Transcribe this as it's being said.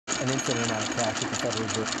an infinite amount of cash at the Federal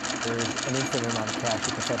Reserve. There is an infinite amount of cash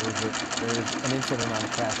at the Federal Reserve. There is an infinite amount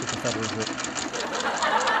of cash at the Federal Reserve.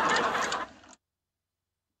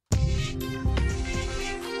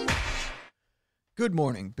 Good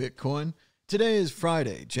morning, Bitcoin. Today is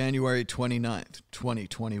Friday, January 29th,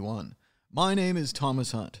 2021. My name is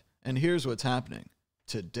Thomas Hunt, and here's what's happening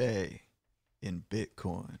today in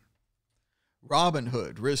Bitcoin.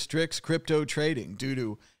 Robinhood restricts crypto trading due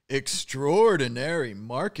to extraordinary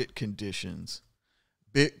market conditions.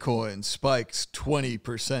 Bitcoin spikes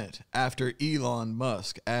 20% after Elon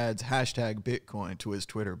Musk adds hashtag Bitcoin to his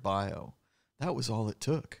Twitter bio. That was all it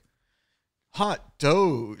took. Hot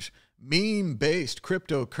Doge, meme-based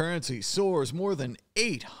cryptocurrency, soars more than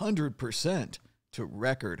 800% to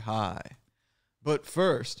record high. But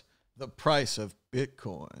first, the price of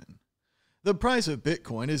Bitcoin. The price of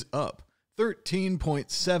Bitcoin is up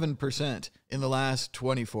 13.7% in the last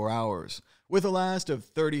 24 hours, with a last of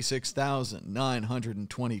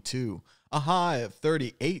 36,922, a high of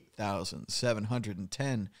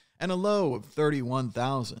 38,710, and a low of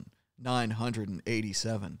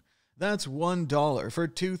 31,987. That's $1 for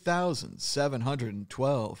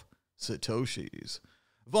 2,712 Satoshis.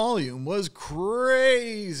 Volume was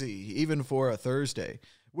crazy, even for a Thursday,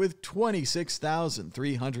 with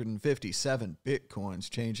 26,357 Bitcoins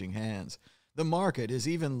changing hands. The market is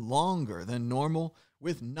even longer than normal,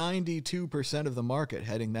 with 92% of the market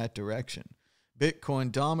heading that direction.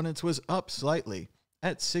 Bitcoin dominance was up slightly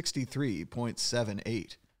at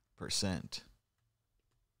 63.78%.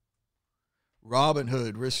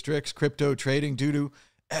 Robinhood restricts crypto trading due to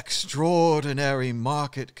extraordinary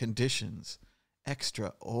market conditions.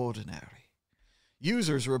 Extraordinary.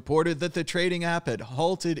 Users reported that the trading app had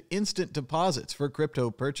halted instant deposits for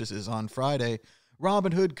crypto purchases on Friday.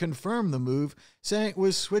 Robinhood confirmed the move, saying it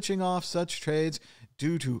was switching off such trades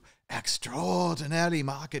due to extraordinary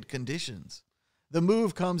market conditions. The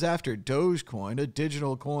move comes after Dogecoin, a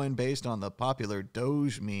digital coin based on the popular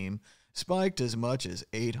Doge meme, spiked as much as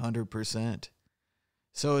 800%.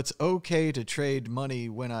 So it's okay to trade money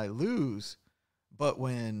when I lose, but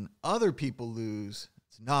when other people lose,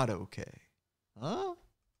 it's not okay. Huh?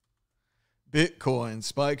 Bitcoin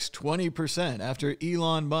spikes 20% after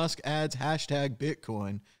Elon Musk adds hashtag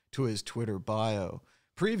Bitcoin to his Twitter bio.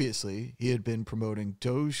 Previously, he had been promoting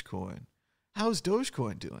Dogecoin. How's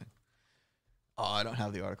Dogecoin doing? Oh, I don't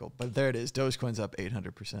have the article, but there it is. Dogecoin's up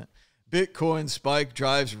 800%. Bitcoin spike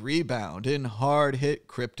drives rebound in hard-hit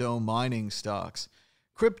crypto mining stocks.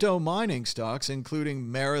 Crypto mining stocks,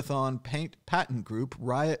 including Marathon Patent Group,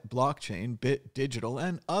 Riot Blockchain, Bit Digital,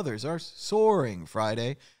 and others, are soaring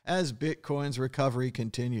Friday as Bitcoin's recovery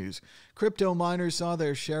continues. Crypto miners saw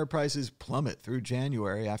their share prices plummet through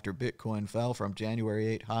January after Bitcoin fell from January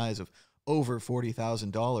 8 highs of over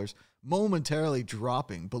 $40,000, momentarily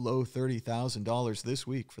dropping below $30,000 this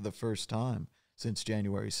week for the first time since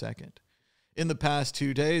January 2nd. In the past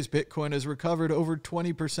 2 days, Bitcoin has recovered over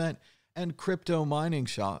 20%, and crypto mining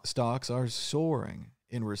stocks are soaring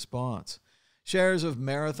in response. Shares of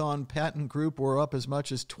Marathon Patent Group were up as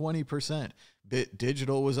much as 20%, Bit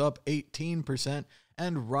Digital was up 18%,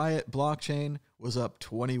 and Riot Blockchain was up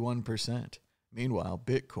 21%. Meanwhile,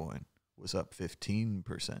 Bitcoin was up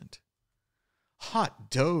 15%. Hot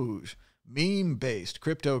Doge, meme-based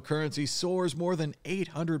cryptocurrency, soars more than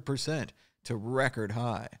 800% to record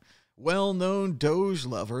high. Well-known Doge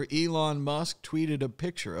lover Elon Musk tweeted a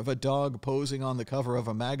picture of a dog posing on the cover of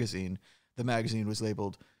a magazine. The magazine was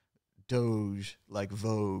labeled Doge, like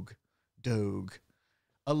Vogue, Doge,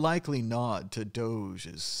 a likely nod to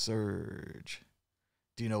Doge's surge.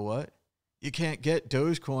 Do you know what? You can't get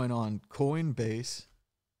Dogecoin on Coinbase.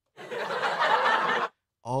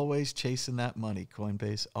 Always chasing that money,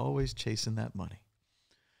 Coinbase, always chasing that money.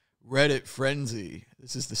 Reddit frenzy.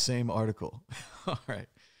 This is the same article. All right.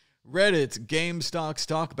 Reddit's GameStop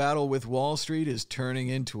stock battle with Wall Street is turning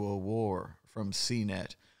into a war, from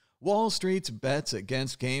CNET. Wall Street's bets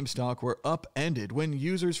against GameStop were upended when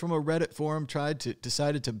users from a Reddit forum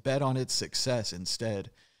decided to bet on its success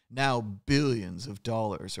instead. Now billions of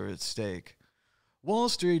dollars are at stake. Wall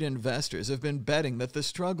Street investors have been betting that the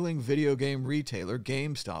struggling video game retailer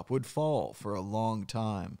GameStop would fall for a long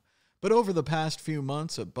time. But over the past few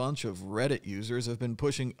months, a bunch of Reddit users have been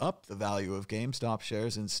pushing up the value of GameStop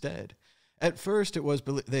shares instead. At first, it was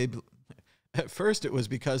because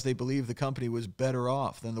they believed the company was better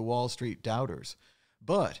off than the Wall Street doubters.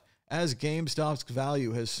 But as GameStop's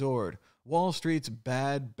value has soared, Wall Street's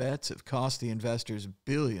bad bets have cost the investors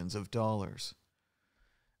billions of dollars.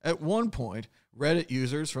 At one point, Reddit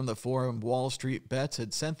users from the forum Wall Street Bets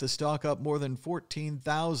had sent the stock up more than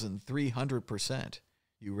 14,300%.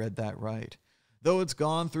 You read that right. Though it's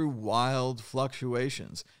gone through wild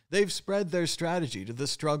fluctuations, they've spread their strategy to the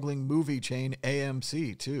struggling movie chain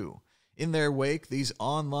AMC, too. In their wake, these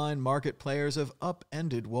online market players have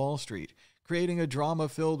upended Wall Street, creating a drama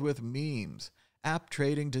filled with memes, app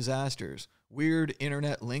trading disasters, weird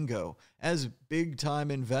internet lingo, as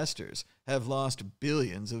big-time investors have lost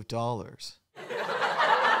billions of dollars.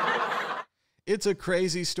 It's a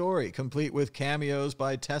crazy story, complete with cameos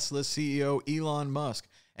by Tesla CEO Elon Musk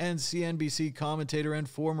and CNBC commentator and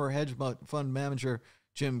former hedge fund manager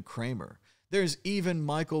Jim Cramer. There's even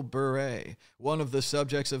Michael Burry, one of the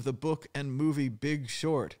subjects of the book and movie Big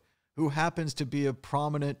Short, who happens to be a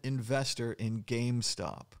prominent investor in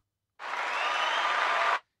GameStop.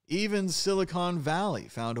 Even Silicon Valley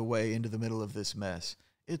found a way into the middle of this mess.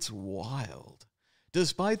 It's wild.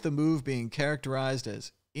 Despite the move being characterized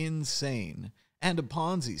as insane and a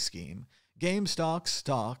Ponzi scheme, GameStop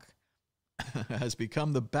stock has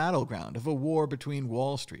become the battleground of a war between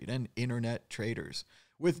Wall Street and internet traders,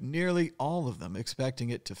 with nearly all of them expecting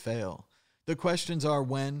it to fail. The questions are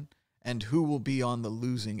when and who will be on the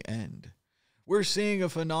losing end. We're seeing a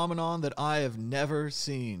phenomenon that I have never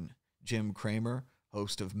seen, Jim Cramer,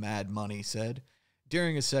 host of Mad Money, said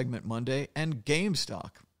during a segment Monday, and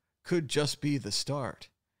GameStop could just be the start.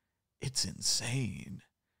 It's insane.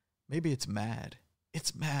 Maybe it's mad.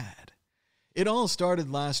 It's mad. It all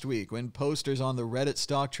started last week when posters on the Reddit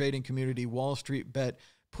stock trading community Wall Street Bet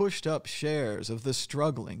pushed up shares of the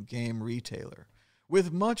struggling game retailer.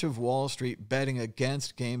 With much of Wall Street betting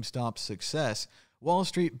against GameStop's success, Wall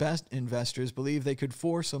Street Bet investors believe they could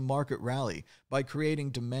force a market rally by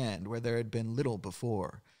creating demand where there had been little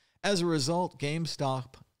before. As a result,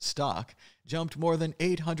 GameStop stock jumped more than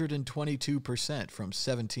 822% from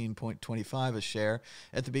 $17.25 a share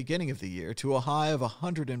at the beginning of the year to a high of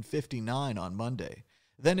 $159 on Monday.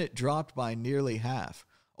 Then it dropped by nearly half,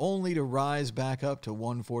 only to rise back up to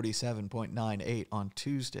 $147.98 on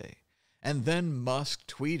Tuesday. And then Musk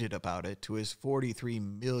tweeted about it to his 43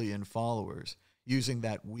 million followers, using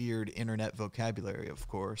that weird internet vocabulary, of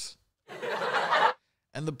course.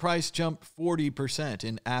 And the price jumped 40%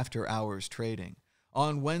 in after-hours trading.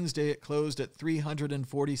 On Wednesday, it closed at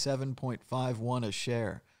 $347.51 a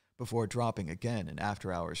share before dropping again in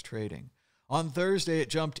after-hours trading. On Thursday, it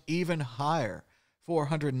jumped even higher,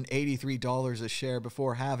 $483 a share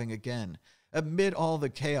before halving again. Amid all the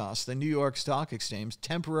chaos, the New York Stock Exchange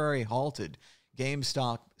temporarily halted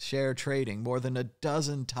GameStop share trading more than a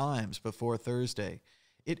dozen times before Thursday.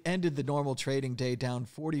 It ended the normal trading day down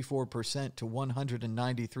 44% to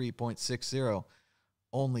 193.60,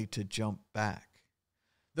 only to jump back.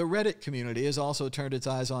 The Reddit community has also turned its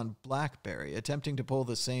eyes on BlackBerry, attempting to pull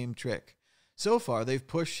the same trick. So far, they've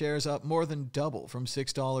pushed shares up more than double from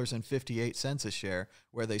 $6.58 a share,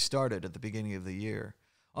 where they started at the beginning of the year.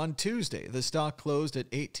 On Tuesday, the stock closed at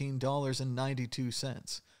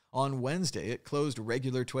 $18.92. On Wednesday, it closed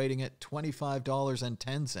regular trading at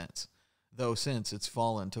 $25.10, though since it's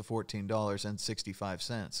fallen to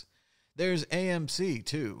 $14.65. There's AMC,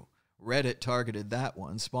 too. Reddit targeted that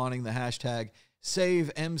one, spawning the hashtag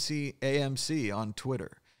SaveMCAMC on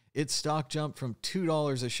Twitter. Its stock jumped from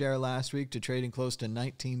 $2 a share last week to trading close to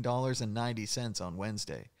 $19.90 on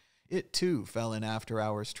Wednesday. It, too, fell in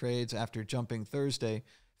after-hours trades after jumping Thursday,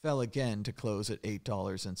 fell again to close at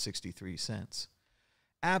 $8.63.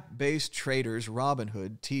 App-based traders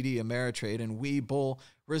Robinhood, TD Ameritrade, and Webull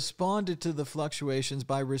responded to the fluctuations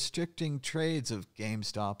by restricting trades of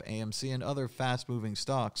GameStop, AMC, and other fast-moving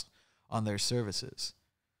stocks on their services.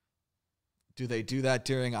 Do they do that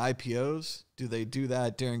during IPOs? Do they do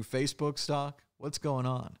that during Facebook stock? What's going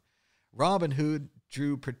on? Robinhood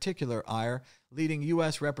drew particular ire, leading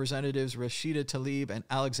U.S. Representatives Rashida Tlaib and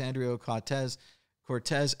Alexandria Cortez,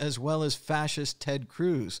 as well as fascist Ted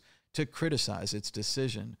Cruz, to criticize its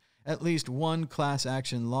decision. At least one class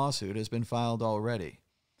action lawsuit has been filed already.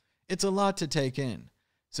 It's a lot to take in,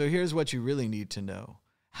 so here's what you really need to know.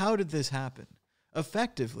 How did this happen?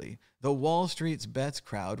 Effectively, the Wall Street's bets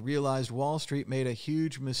crowd realized Wall Street made a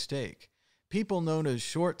huge mistake. People known as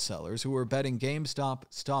short sellers who were betting GameStop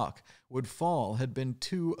stock would fall had been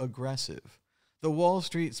too aggressive. The Wall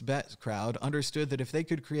Street's bets crowd understood that if they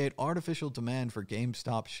could create artificial demand for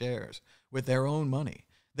GameStop shares with their own money,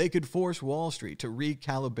 they could force Wall Street to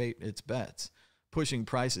recalibrate its bets, pushing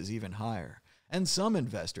prices even higher. And some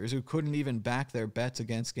investors who couldn't even back their bets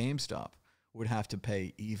against GameStop would have to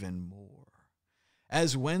pay even more.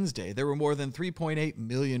 As Wednesday, there were more than 3.8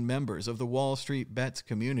 million members of the Wall Street Bets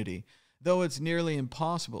community, though it's nearly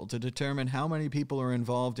impossible to determine how many people are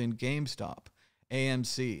involved in GameStop,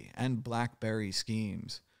 AMC, and BlackBerry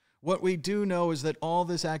schemes. What we do know is that all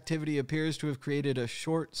this activity appears to have created a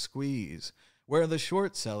short squeeze, where the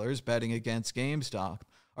short sellers betting against GameStop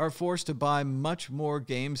are forced to buy much more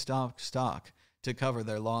GameStop stock to cover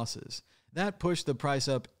their losses. That pushed the price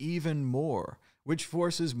up even more, which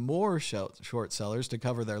forces more short sellers to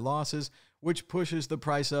cover their losses, which pushes the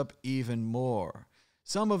price up even more.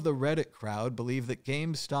 Some of the Reddit crowd believe that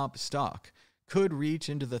GameStop stock could reach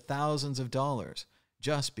into the thousands of dollars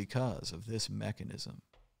just because of this mechanism.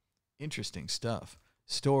 Interesting stuff.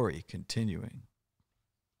 Story continuing.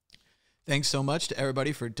 Thanks so much to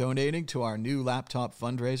everybody for donating to our new laptop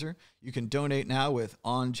fundraiser. You can donate now with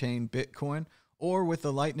on-chain Bitcoin or with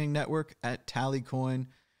the Lightning Network at Tallycoin.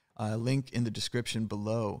 Link in the description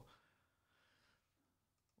below.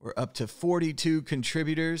 We're up to 42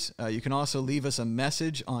 contributors. You can also leave us a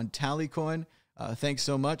message on Tallycoin. Thanks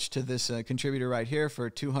so much to this contributor right here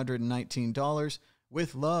for $219.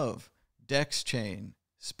 With love, Dex Chain,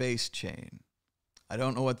 Space Chain. I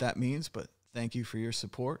don't know what that means, but thank you for your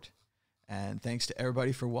support. And thanks to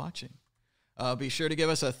everybody for watching. Be sure to give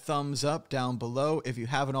us a thumbs up down below. If you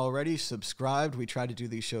haven't already subscribed, we try to do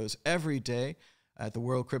these shows every day. At the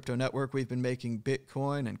World Crypto Network, we've been making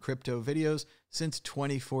Bitcoin and crypto videos since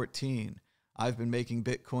 2014. I've been making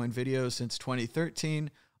Bitcoin videos since 2013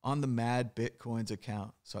 on the Mad Bitcoins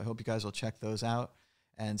account. So I hope you guys will check those out.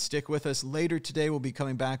 And stick with us. Later today, we'll be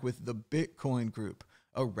coming back with the Bitcoin group,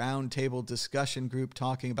 a roundtable discussion group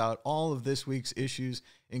talking about all of this week's issues,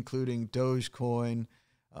 including Dogecoin,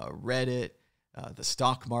 Reddit, the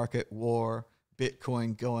stock market war,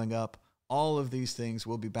 Bitcoin going up. All of these things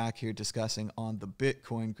we'll be back here discussing on the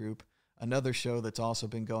Bitcoin group, another show that's also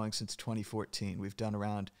been going since 2014. We've done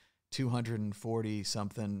around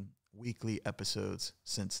 240-something weekly episodes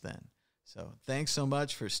since then. So thanks so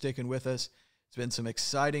much for sticking with us. It's been some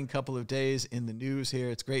exciting couple of days in the news here.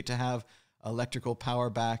 It's great to have electrical power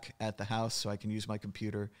back at the house so I can use my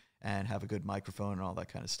computer and have a good microphone and all that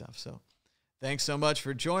kind of stuff. So thanks so much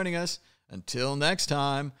for joining us. Until next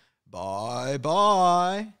time,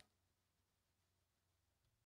 bye-bye.